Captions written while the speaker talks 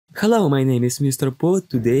Hello, my name is Mr. Pot.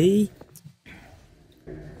 Today,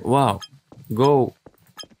 wow, go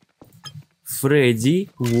Freddy.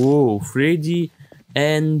 Whoa, Freddy,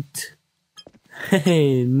 and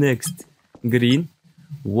next green.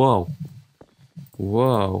 Wow,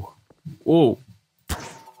 wow, oh,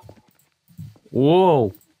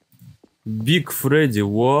 whoa, big Freddy.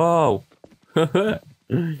 Wow,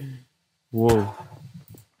 whoa.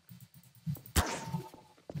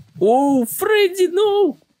 Oh, Freddy,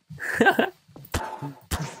 no!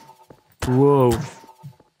 Whoa.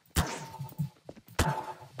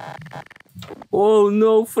 Oh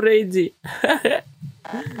no, Freddy.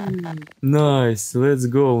 Nice. Let's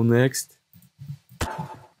go next.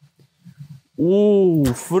 Oh,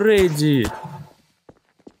 Freddy.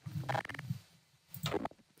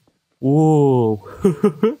 Whoa.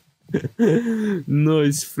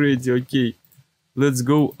 Nice, Freddy. Okay. Let's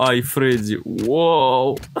go, Freddy.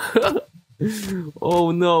 Whoa. Oh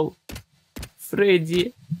no.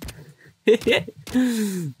 Freddy.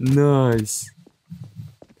 Nice.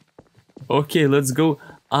 Okay, let's go.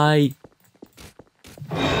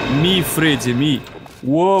 Me, Freddy, me.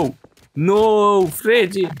 Whoa. No,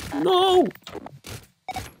 Freddy. No.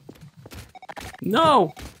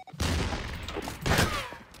 No.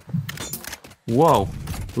 Wow.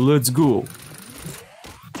 Let's go.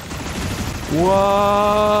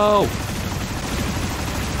 Wow.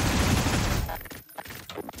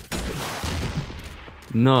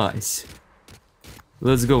 Nice.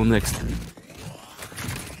 Let's go next.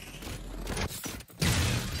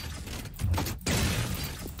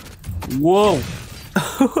 Whoa.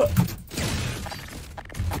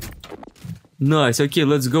 Nice. Okay,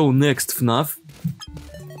 let's go next, FNAF.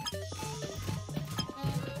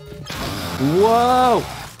 Wow.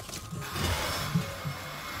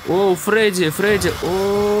 Oh, Freddy, Freddy.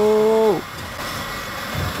 Oh.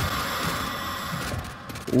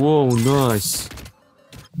 Whoa, nice.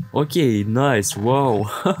 Okay, nice. Wow.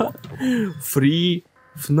 Free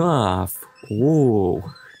FNAF. Whoa.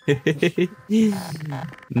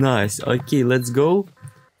 Nice. Okay, let's go.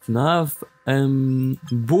 FNAF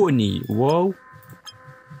Bonnie. Wow.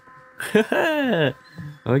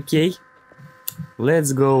 Okay.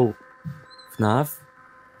 Let's go. FNAF.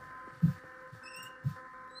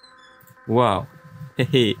 Wow.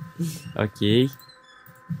 Okay.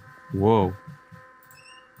 Whoa.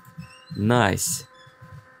 Nice.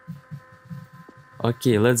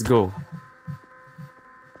 Okay, let's go.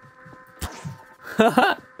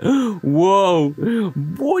 Whoa,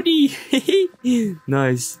 body.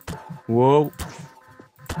 Nice. Whoa.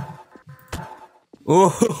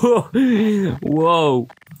 Oh, wow.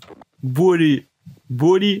 Body,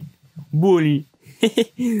 body, body.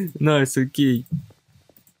 Nice. Okay.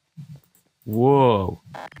 Whoa.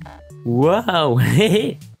 Wow.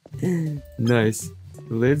 Nice.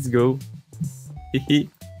 Let's go.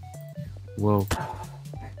 Wow.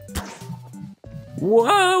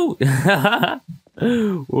 Wow.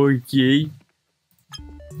 Okay.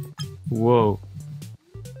 Wow.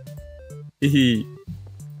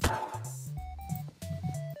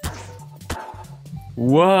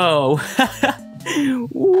 Wow.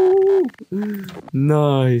 Woo.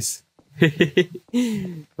 Nice.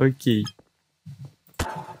 Okay.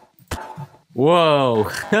 Wow.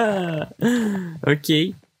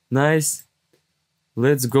 Okay. Nice.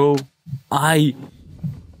 Let's go.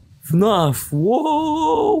 FNAF.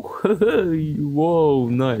 Whoa. Whoa.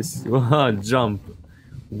 Nice. Jump.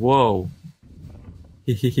 Whoa.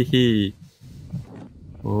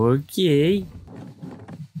 Okay.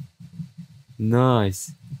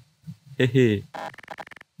 Nice.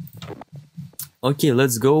 Okay,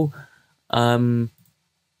 let's go.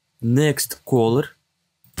 Next caller.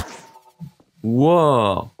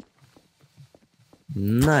 Whoa.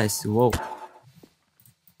 Nice. Whoa.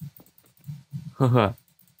 Haha.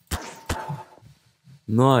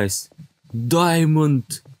 Nice.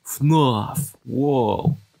 Diamond FNAF.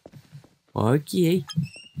 Whoa. Okay.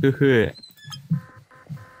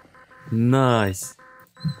 Nice.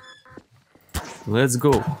 Let's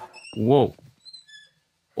go. Whoa.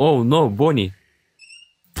 Oh no, Bonnie.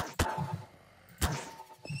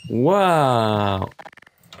 Wow.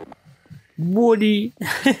 Bonnie.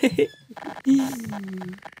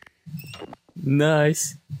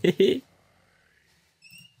 Nice.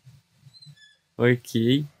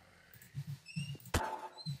 Okay.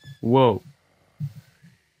 Whoa.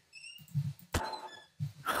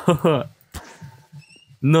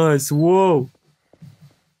 Nice. Whoa.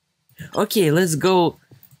 Okay, let's go.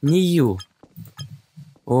 New.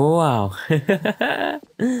 Oh, wow.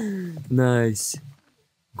 Nice.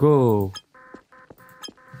 Go.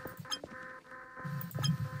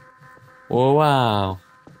 Oh, wow.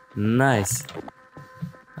 Nice.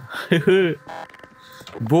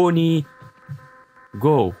 Bonnie,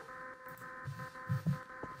 go.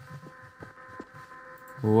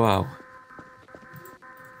 Wow.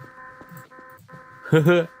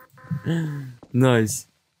 Nice.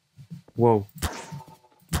 Wow.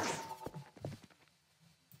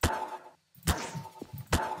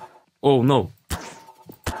 Oh no.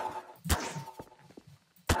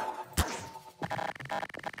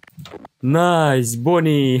 Nice,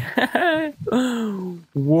 Bonnie.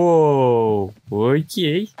 Whoa.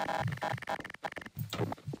 Okay.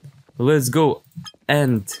 Let's go.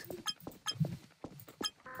 And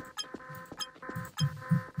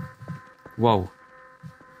wow.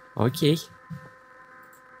 Okay.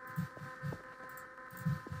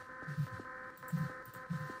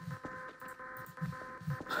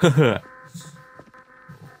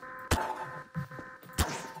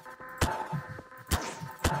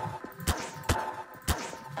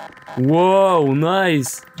 Whoa,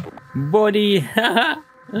 nice. Body.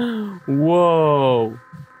 Whoa.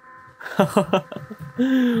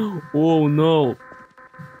 Oh no.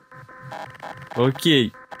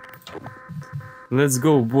 Okay. Let's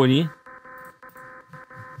go, Bonnie.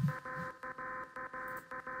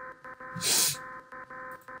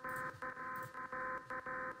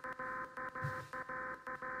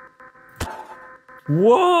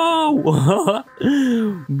 Whoa!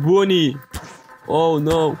 Bonnie. Oh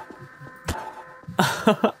no.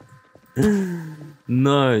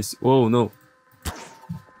 Nice. Oh no.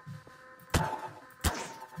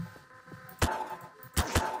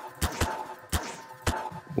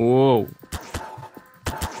 Whoa.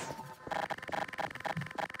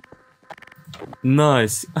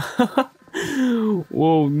 Nice.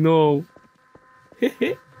 Oh no.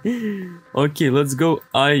 Okay, let's go.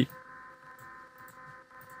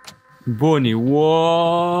 Bonnie.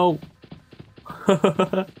 Whoa.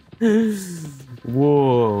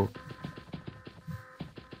 Whoa.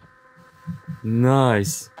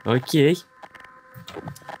 Nice. Okay.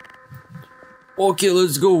 Okay,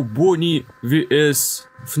 let's go. Bonnie vs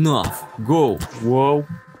FNAF. Go. Wow.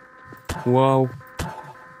 Wow.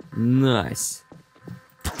 Nice.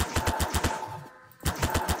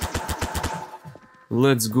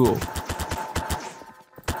 Let's go.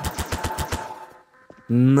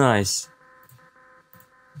 Nice.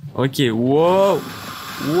 Okay. Whoa.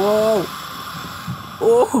 Whoa.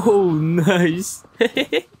 Oh, nice.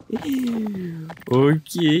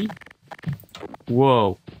 Okay.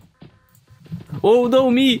 Wow. Oh, no,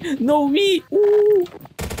 me. No, me. Ooh.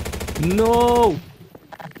 No.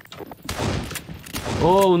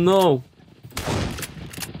 Oh, no.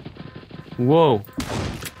 Whoa.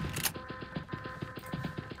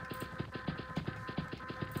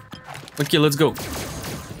 Okay, let's go.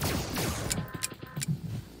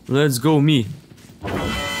 Let's go, me.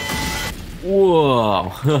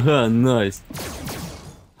 Wow. Nice.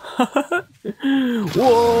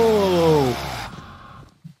 Whoa.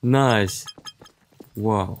 Nice.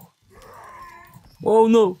 Wow. Oh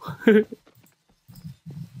no.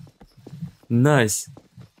 Nice.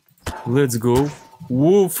 Let's go.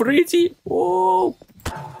 Whoa, Freddy. Whoa.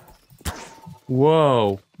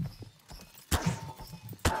 Wow.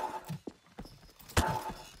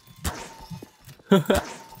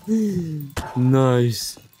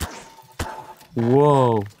 Nice.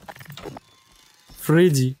 Wow.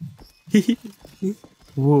 Freddy.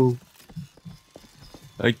 Whoa.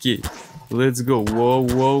 Okay. Let's go. Whoa,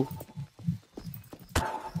 whoa.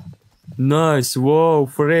 Nice. Whoa,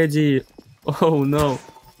 Freddy. Oh no.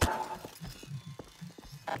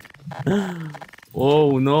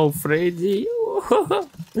 Oh no, Freddy.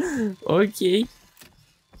 Okay.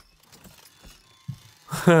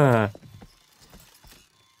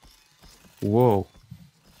 Whoa.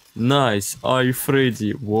 Nice.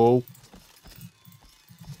 Freddy. Whoa.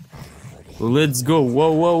 Let's go.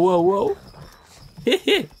 Whoa, whoa, whoa, whoa.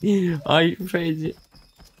 Freddy.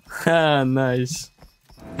 Ha, nice.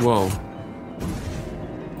 Whoa.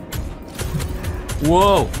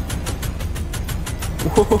 Whoa.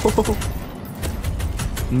 Whoa.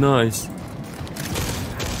 Nice.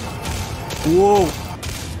 Whoa.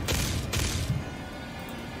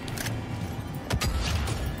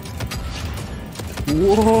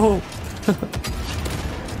 Whoa.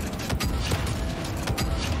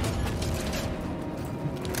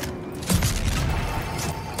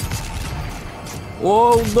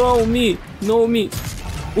 Oh, no, me. No, me.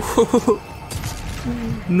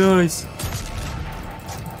 Nice.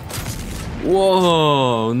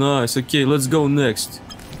 Whoa, nice. Okay, let's go next.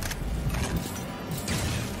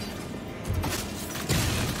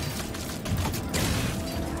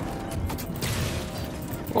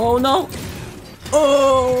 Oh no.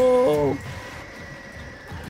 Oh.